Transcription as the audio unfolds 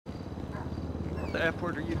What the F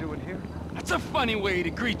word are you doing here? That's a funny way to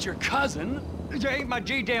greet your cousin. You ain't my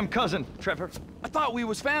G-damn cousin, Trevor. I thought we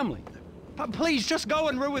was family. Please, just go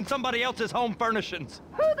and ruin somebody else's home furnishings.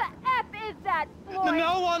 Who the F is that, Floyd?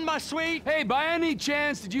 No one, my sweet. Hey, by any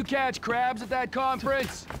chance, did you catch crabs at that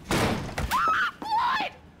conference?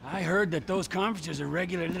 Floyd! I heard that those conferences are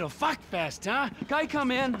regular little fuckfest, huh? Can I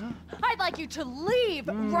come in? I'd like you to leave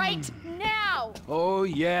right now. Oh,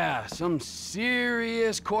 yeah. Some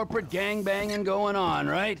serious corporate gangbanging going on,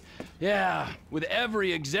 right? Yeah, with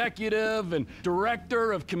every executive and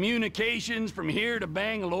director of communications from here to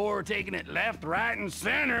Bangalore taking it left, right, and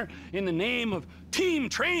center in the name of team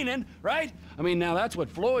training, right? I mean, now that's what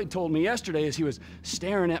Floyd told me yesterday as he was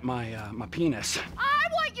staring at my penis. I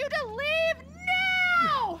want you to leave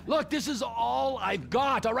now! Look, this is all I've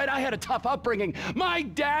got, all right? I had a tough upbringing. My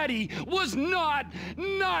daddy was not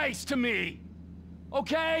nice to me,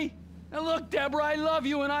 okay? Now look, Deborah, I love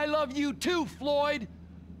you, and I love you too, Floyd.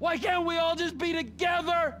 Why can't we all just be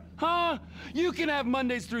together, huh? You can have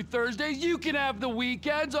Mondays through Thursdays, you can have the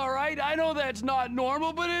weekends, all right? I know that's not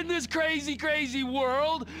normal, but in this crazy, crazy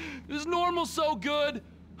world, is normal so good,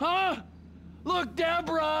 huh? Look,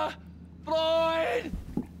 Deborah, Floyd,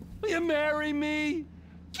 will you marry me?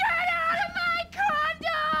 Get out of my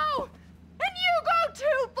condo! And you go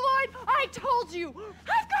too, Floyd! I told you!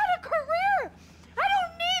 I've got a career! I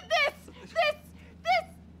don't need this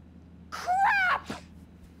crap!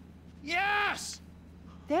 Yes!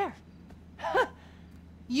 There.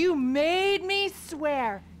 You made me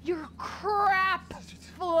swear. You're crap,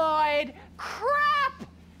 Floyd. Crap!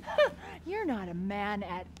 You're not a man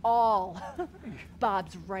at all.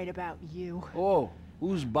 Bob's right about you. Oh,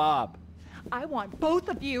 who's Bob? I want both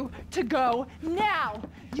of you to go now.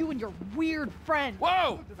 You and your weird friend.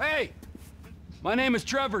 Whoa! Hey! My name is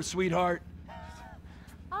Trevor, sweetheart.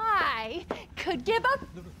 I could give a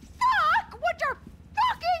fuck what your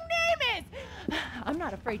fucking name is. I'm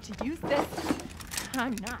not afraid to use this.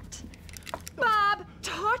 I'm not. Bob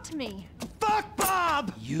taught me. Fuck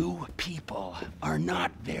Bob! You people are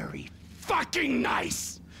not very fucking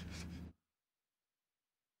nice!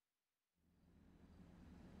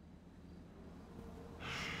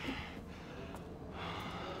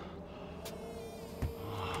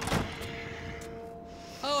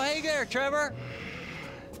 Oh, hey there, Trevor.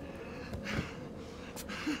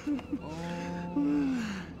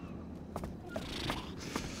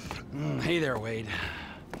 Hey there, Wade.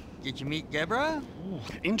 Did you meet Deborah? Ooh,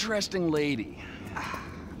 interesting lady.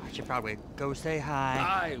 I should probably go say hi.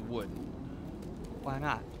 I wouldn't. Why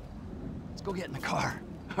not? Let's go get in the car,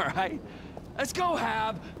 all right? Let's go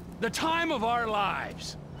have the time of our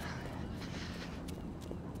lives.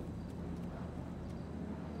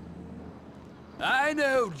 I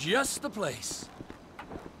know just the place.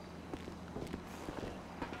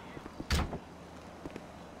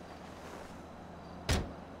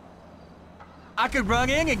 I could run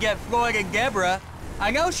in and get Floyd and Deborah. I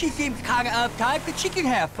know she seems kind of uptight, but she can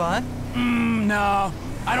have fun. No,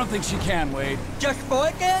 I don't think she can, Wade. Just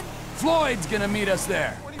Floyd then? Floyd's gonna meet us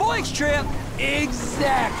there. Floyd's trip?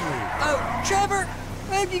 Exactly. Oh, Trevor,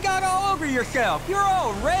 what have you got all over yourself? You're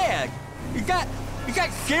all red. You got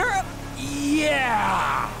syrup?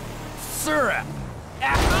 Yeah! Syrup.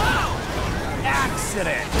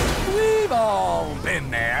 Accident. We've all been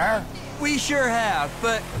there. We sure have,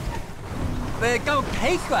 but it don't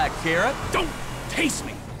taste like syrup. Don't taste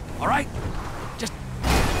me, all right? Just...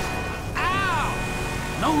 Ow!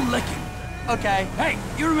 No licking. Okay. Hey,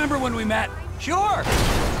 you remember when we met? Sure.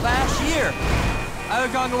 Last year. I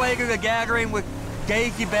was on the way to the gathering with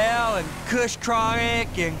Daisy Bell and Kush Chronic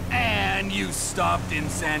And you stopped in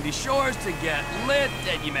Sandy Shores to get lit,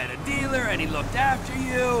 and you met a dealer, and he looked after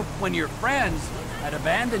you when your friends had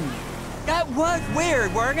abandoned you. That was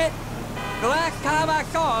weird, weren't it? The last time I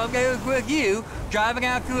saw them, they was with you, driving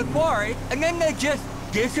out to the quarry, and then they just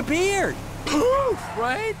disappeared. Poof,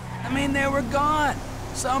 right? I mean, they were gone.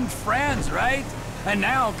 Some friends, right? And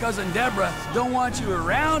now Cousin Deborah don't want you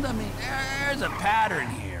around. I mean, there's a pattern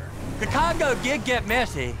here. The condo did get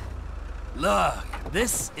messy. Look,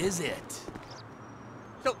 this is it.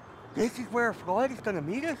 So, this is where Floyd is gonna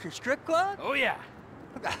meet us, a strip club? Oh, yeah.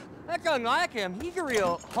 That's unlike him. He's a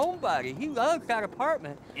real homebody. He loves that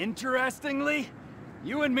apartment. Interestingly,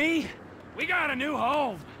 you and me, we got a new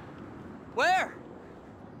home. Where?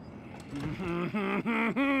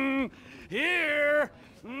 Here.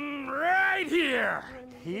 Right here.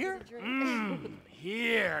 Here?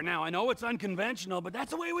 Here. Now, I know it's unconventional, but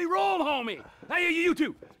that's the way we roll, homie. Hey, you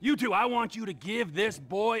two, I want you to give this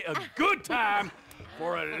boy a good time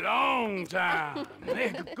for a long time.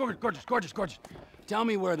 Hey, gorgeous. Tell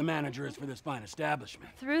me where the manager is for this fine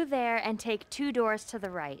establishment. Through there and take 2 doors to the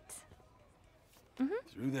right.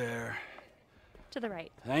 Through there. To the right.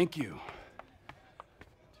 Thank you.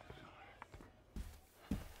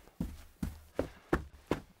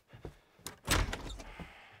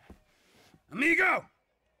 Amigo!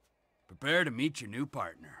 Prepare to meet your new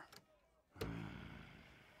partner.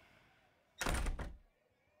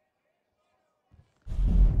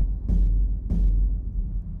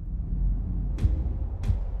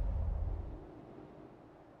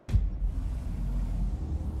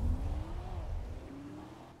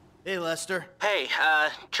 Hey, Lester. Hey,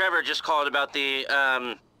 Trevor just called about the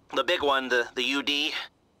big one, the UD.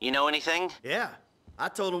 You know anything? Yeah, I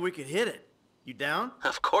told him we could hit it. You down?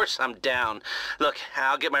 Of course I'm down. Look,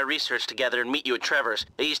 I'll get my research together and meet you at Trevor's.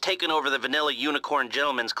 He's taking over the Vanilla Unicorn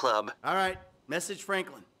Gentlemen's Club. All right, message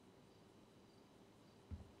Franklin.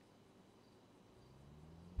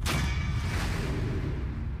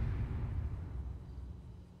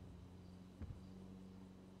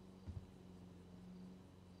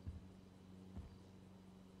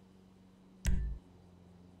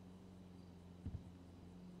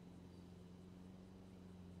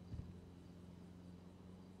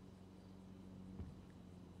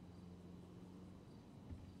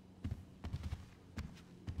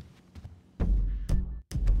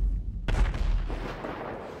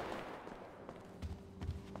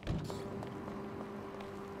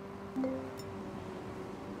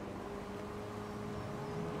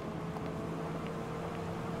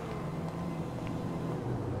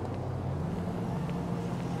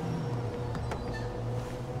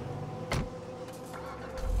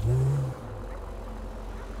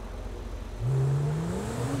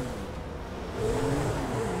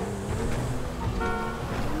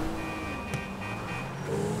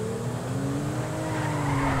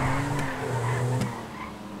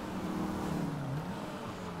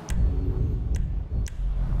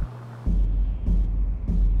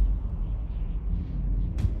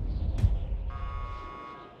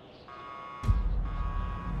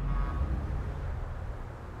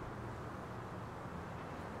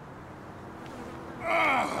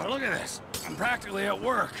 Look at this. I'm practically at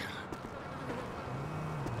work.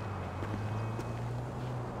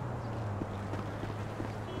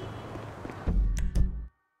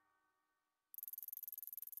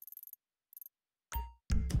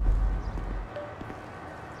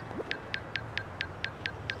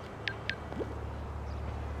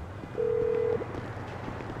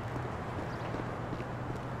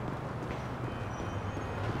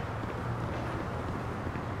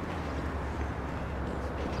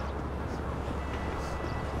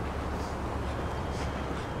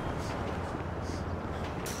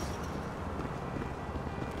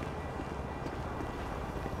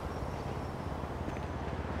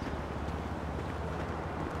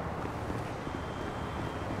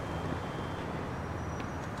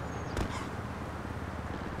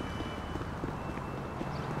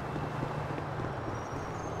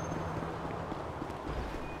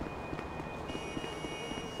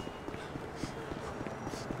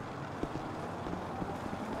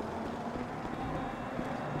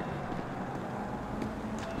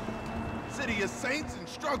 City of saints in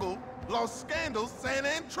struggle, lost scandals,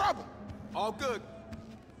 Santa in trouble. All good.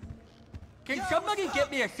 Can somebody get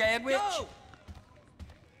me a sandwich?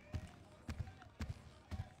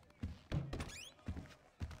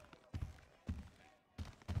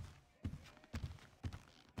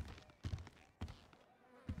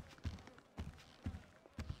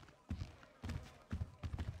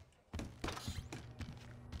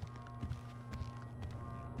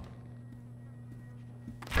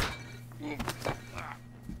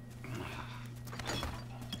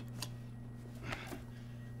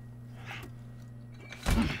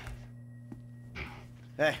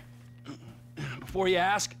 Hey, Before you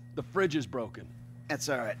ask, the fridge is broken. that's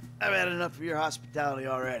all right. I've had enough of your hospitality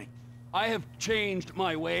already. I have changed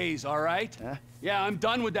my ways, all right? Huh? Yeah, I'm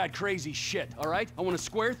done with that crazy shit, all right? I want to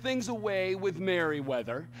square things away with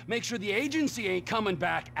Merryweather, make sure the agency ain't coming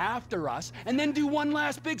back after us, and then do one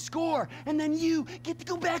last big score, and then you get to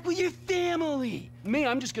go back with your family. Me,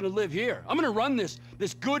 I'm just gonna live here. I'm gonna run this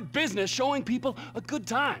good business showing people a good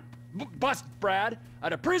time. Bust Brad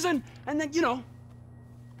out of prison, and then, you know,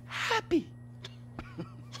 happy.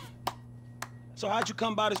 So how'd you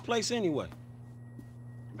come by this place anyway?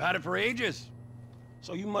 I've had it for ages.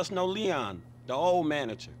 So you must know Leon, the old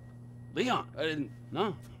manager. Leon, I didn't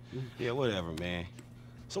know. Yeah, whatever, man.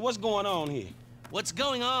 So what's going on here? What's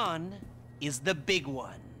going on is the big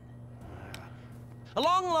one. A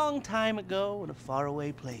long, long time ago in a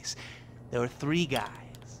faraway place, there were 3 guys.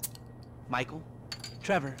 Michael,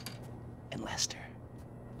 Trevor, and Lester.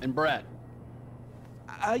 And Brad?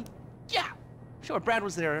 Yeah. Sure, Brad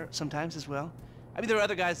was there sometimes as well. I mean, there were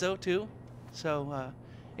other guys, though, too. So,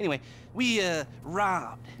 anyway, we,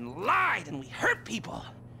 robbed and lied and we hurt people.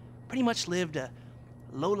 Pretty much lived a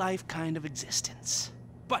low-life kind of existence.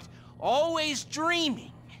 But always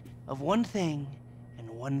dreaming of one thing and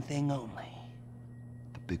one thing only.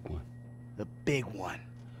 The big one. The big one.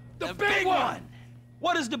 The big one!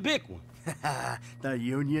 What is the big one? The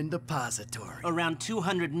Union Depository. Around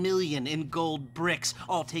 200 million in gold bricks,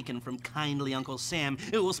 all taken from kindly Uncle Sam,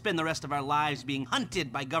 who will spend the rest of our lives being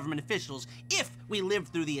hunted by government officials if we live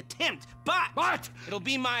through the attempt. But it'll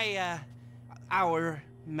be our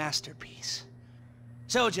masterpiece.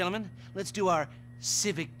 So, gentlemen, let's do our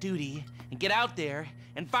civic duty and get out there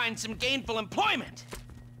and find some gainful employment.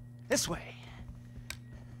 This way.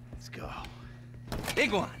 Let's go.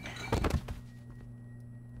 Big one.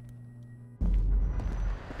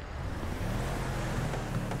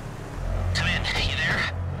 Come in. You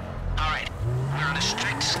there? All right. We're on a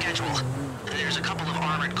strict schedule. There's a couple of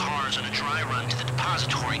armored cars on a dry run to the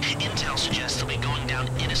depository. Intel suggests they'll be going down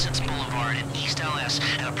Innocence Boulevard in East LS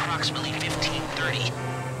at approximately 15:30.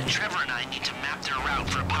 And Trevor and I need to map their route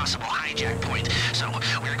for a possible hijack point. So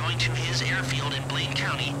we're going to his airfield in Blaine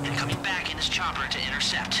County and coming back in his chopper to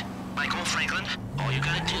intercept. Michael, Franklin, all you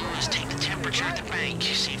gotta do is take the temperature at the bank,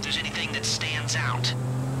 see if there's anything that stands out.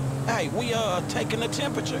 Hey, we taking the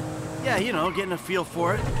temperature? Yeah, you know, getting a feel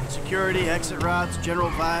for it. Security, exit routes, general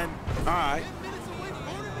vibe. All right.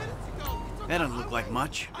 That doesn't look like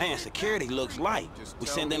much. Man, security looks light. We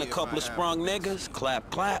send in a couple of sprung niggas, clap,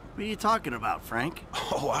 clap. What are you talking about, Frank?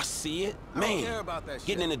 Oh, I see it. Man,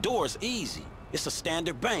 getting in the door is easy. It's a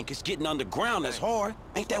standard bank. It's getting underground that's hard.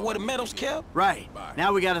 Ain't that where the metal's kept? Right.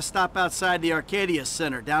 Now we gotta stop outside the Arcadia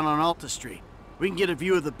Center down on Alta Street. We can get a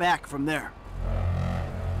view of the back from there.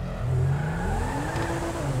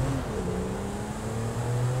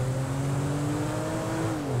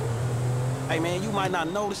 Hey, man, you might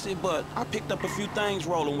not notice it, but I picked up a few things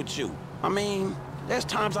rolling with you. I mean, there's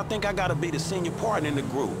times I think I gotta be the senior partner in the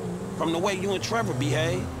group, from the way you and Trevor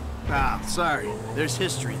behave. Ah, sorry. There's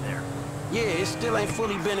history there. Yeah, it still ain't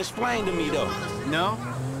fully been explained to me, though. No?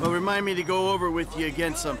 Well, remind me to go over with you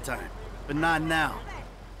again sometime. But not now.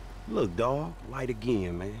 Look, dawg, light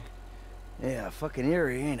again, man. Yeah, fucking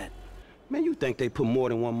eerie, ain't it? Man, you think they put more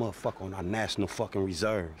than one motherfucker on our national fucking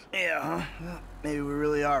reserves? Yeah, huh? Well, maybe we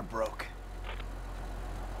really are broke.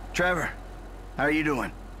 Trevor, how are you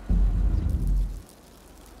doing?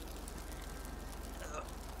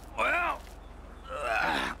 Well,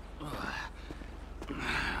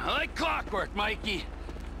 like clockwork, Mikey.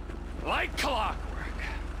 Like clockwork.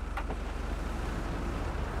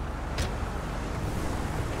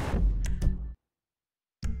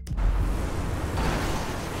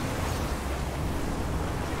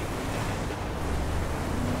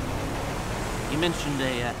 You mentioned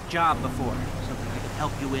a job before. Something I could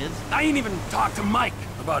help you with? I ain't even talked to Mike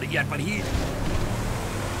about it yet, but he's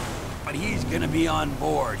gonna be on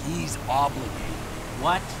board. He's obligated.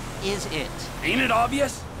 What is it? Ain't it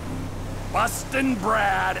obvious? Bustin'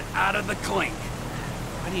 Brad out of the clink.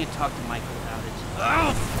 Why don't you talk to Michael about it?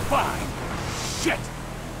 Oh, fine. Shit.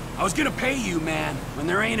 I was gonna pay you, man, when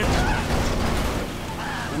there ain't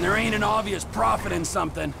an obvious profit in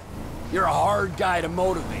something. You're a hard guy to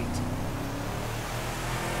motivate.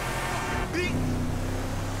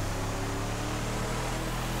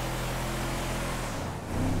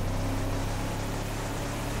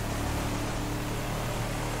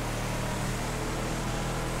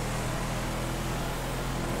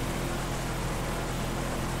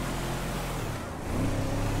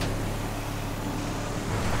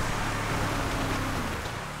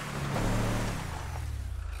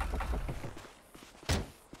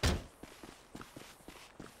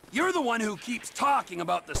 You're the one who keeps talking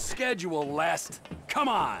about the schedule, Lest. Come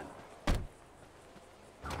on.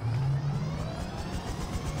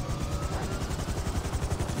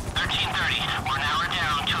 One hour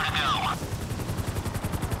down, 2 to go.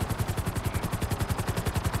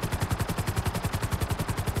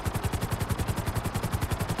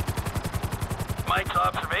 Mike's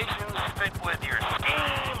observations fit with your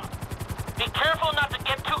scheme. Be careful not to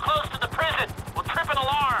get too close to the prison. We'll trip an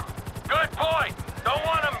alarm. Good point. Don't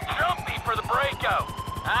want him jumpy for the breakout.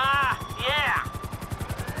 Ah, yeah.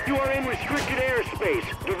 You are in restricted airspace.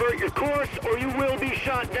 Divert your course or you will be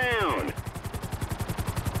shot down.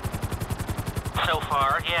 So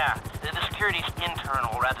far, yeah. The security's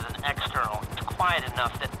internal rather than external. It's quiet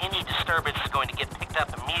enough that any disturbance is going to get picked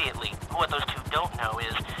up immediately. What those two don't know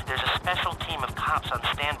is there's a special team of cops on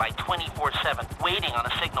standby 24/7, waiting on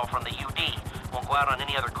a signal from the UD. Won't go out on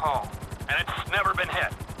any other call. And it's never been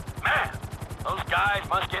hit. Those guys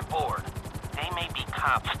must get bored. They may be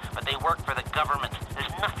cops, but they work for the government. There's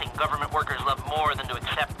nothing government workers love more than to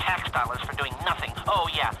accept tax dollars for doing nothing. Oh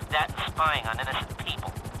yeah, that and spying on innocent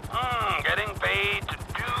people. Getting paid to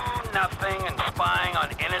do nothing and spying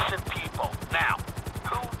on innocent people. Now,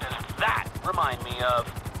 who does that remind me of?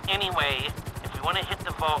 Anyway, if we want to hit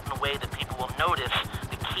the vault in a way that people will notice,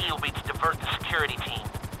 the key will be to divert the security team.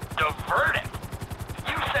 Divert it?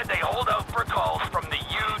 You said they hold out for calls from the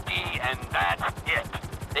UD and that's it.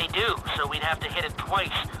 They do, so we'd have to hit it twice,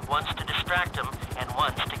 once to distract them and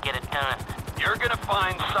once to get it done. You're gonna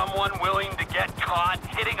find someone willing to get caught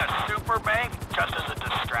hitting a super bank just as a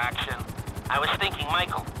distraction? I was thinking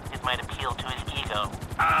Michael. It might appeal to his ego.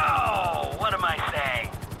 Oh, what am I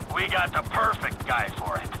saying? We got the perfect guy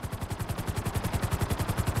for it.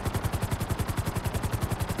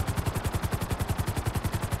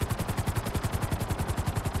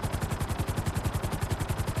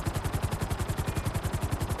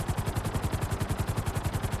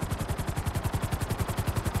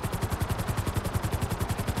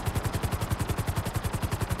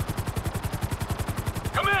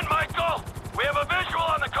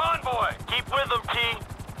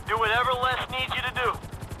 Do whatever Les needs you to do.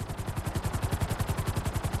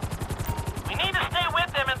 We need to stay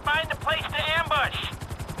with them and find a place to ambush.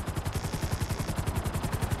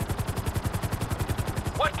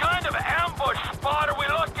 What kind of ambush spot are we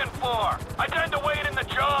looking for? I tend to wait in the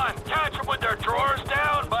jaw and catch them with their drawers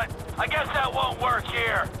down, but I guess that won't work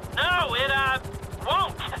here. No, it,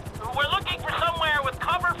 won't. We're looking for somewhere with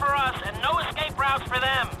cover for us and no escape routes for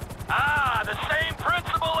them. Ah, the same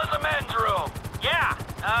principle as a men's room. Yeah,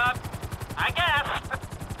 I guess.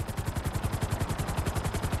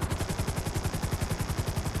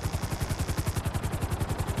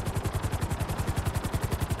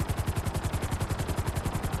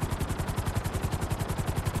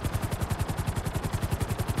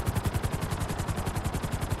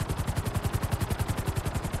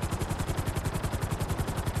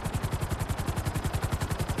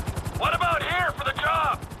 What about here for the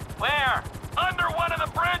job? Where? Under one of the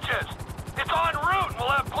bridges. It's en route and we'll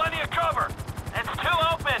have plenty of cover. It's too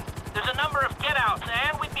open. There's a number of get-outs,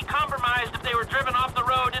 and we'd be compromised if they were driven off the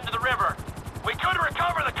road into the river. We could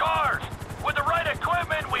recover the cars. With the right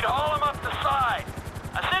equipment, we'd haul them up the side.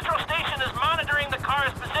 A central station is monitoring the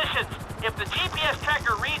car's positions. If the GPS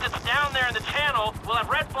tracker reads it's down there in the channel, we'll have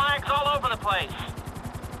red flags all over the place.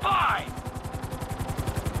 Fine.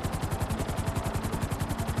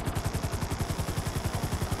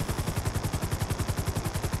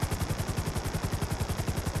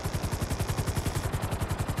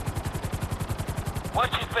 What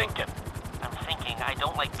you thinking? I'm thinking I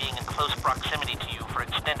don't like being in close proximity to you for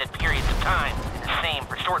extended periods of time, and the same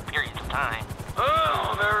for short periods of time.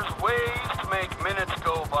 Oh, there's ways to make minutes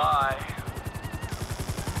go by.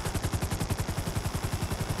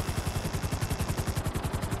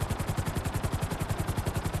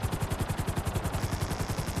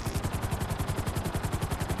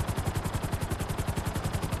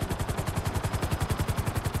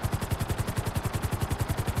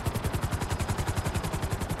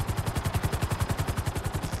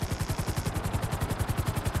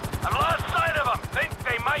 I've lost sight of them. Think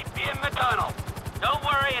they might be in the tunnel. Don't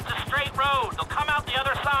worry, it's a straight road. They'll come out the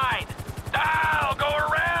other side. I'll go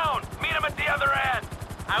around. Meet them at the other end.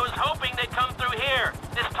 I was hoping they'd come through here.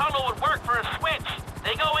 This tunnel would work for a switch.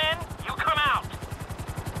 They go in, you come out.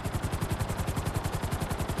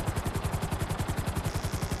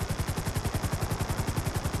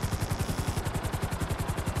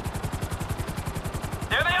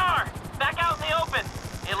 There they are, back out in the open.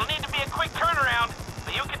 It'll need to be a quick turnaround,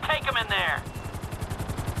 but you can take them in there.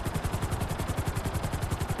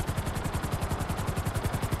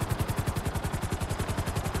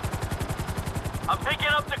 I'm picking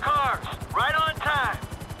up the cars, right on time.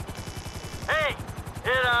 Hey,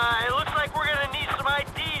 it looks like we're gonna need some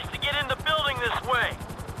IDs to get in the building this way.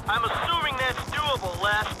 I'm assuming that's doable,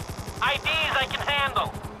 Les. IDs I can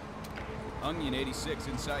handle. Onion 86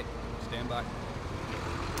 in sight. Stand by.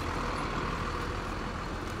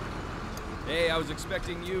 Hey, I was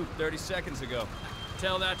expecting you 30 seconds ago.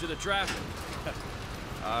 Tell that to the traffic.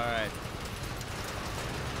 All right.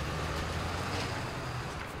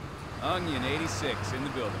 Onion 86 in the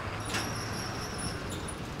building.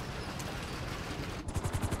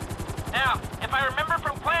 Now, if I remember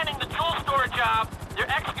from planning the tool store job, they're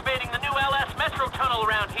excavating the new LS Metro tunnel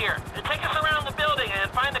around here. Take us around the building and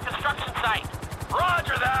find the construction site.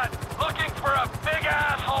 Roger that. Looking for a big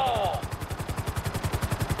asshole.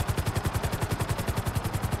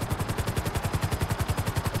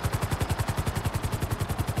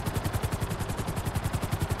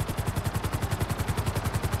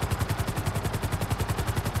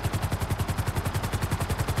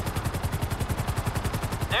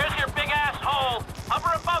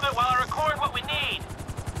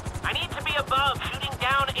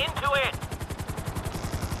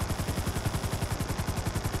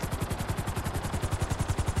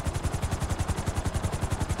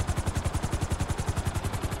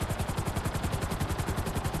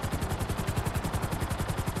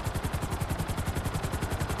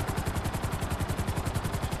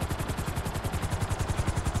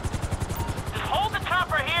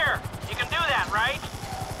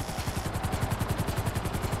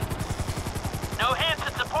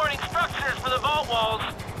 walls.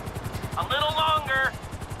 A little longer.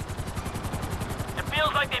 It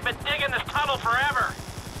feels like they've been digging this tunnel forever.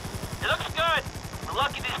 It looks good. We're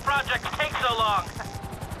lucky these projects take so long.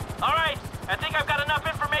 All right, I think I've got enough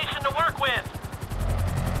information to work with.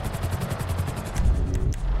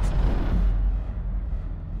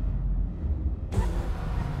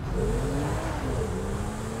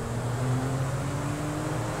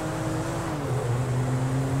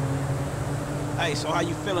 Hey, so how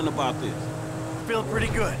you feeling about this? Feel pretty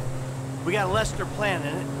good. We got Lester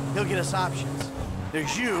planning it. He'll get us options.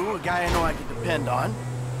 There's you, a guy I know I can depend on.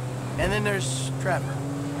 And then there's Trevor.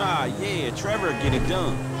 Ah, yeah, Trevor will get it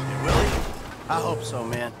done. Will he? I hope so,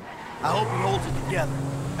 man. I hope he holds it together.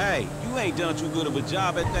 Hey, you ain't done too good of a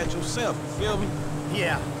job at that yourself, you feel me?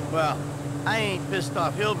 Yeah, well, I ain't pissed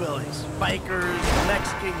off hillbillies, bikers,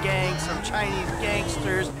 Mexican gangs, some Chinese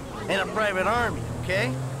gangsters, and a private army,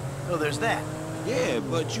 okay? So there's that. Yeah,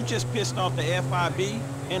 but you just pissed off the FIB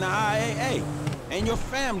and the IAA. And your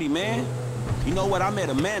family, man. You know what, I met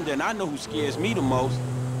Amanda and I know who scares me the most.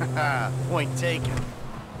 Point taken.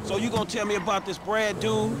 So you gonna tell me about this Brad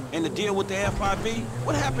dude and the deal with the FIB?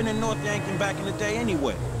 What happened in North Yankton back in the day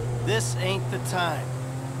anyway? This ain't the time.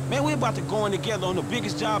 Man, we're about to go in together on the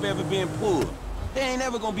biggest job ever being pulled. There ain't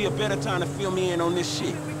ever gonna be a better time to fill me in on this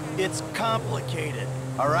shit. It's complicated,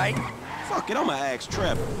 all right? Fuck it, I'ma ask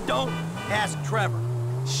Trevor. Don't ask Trevor.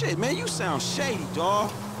 Shit, man, you sound shady,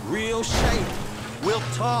 dawg. Real shady. We'll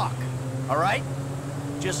talk, all right?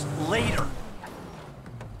 Just later.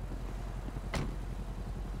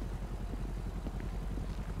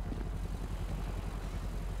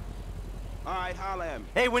 All right, holla at me.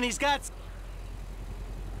 Hey, when he's got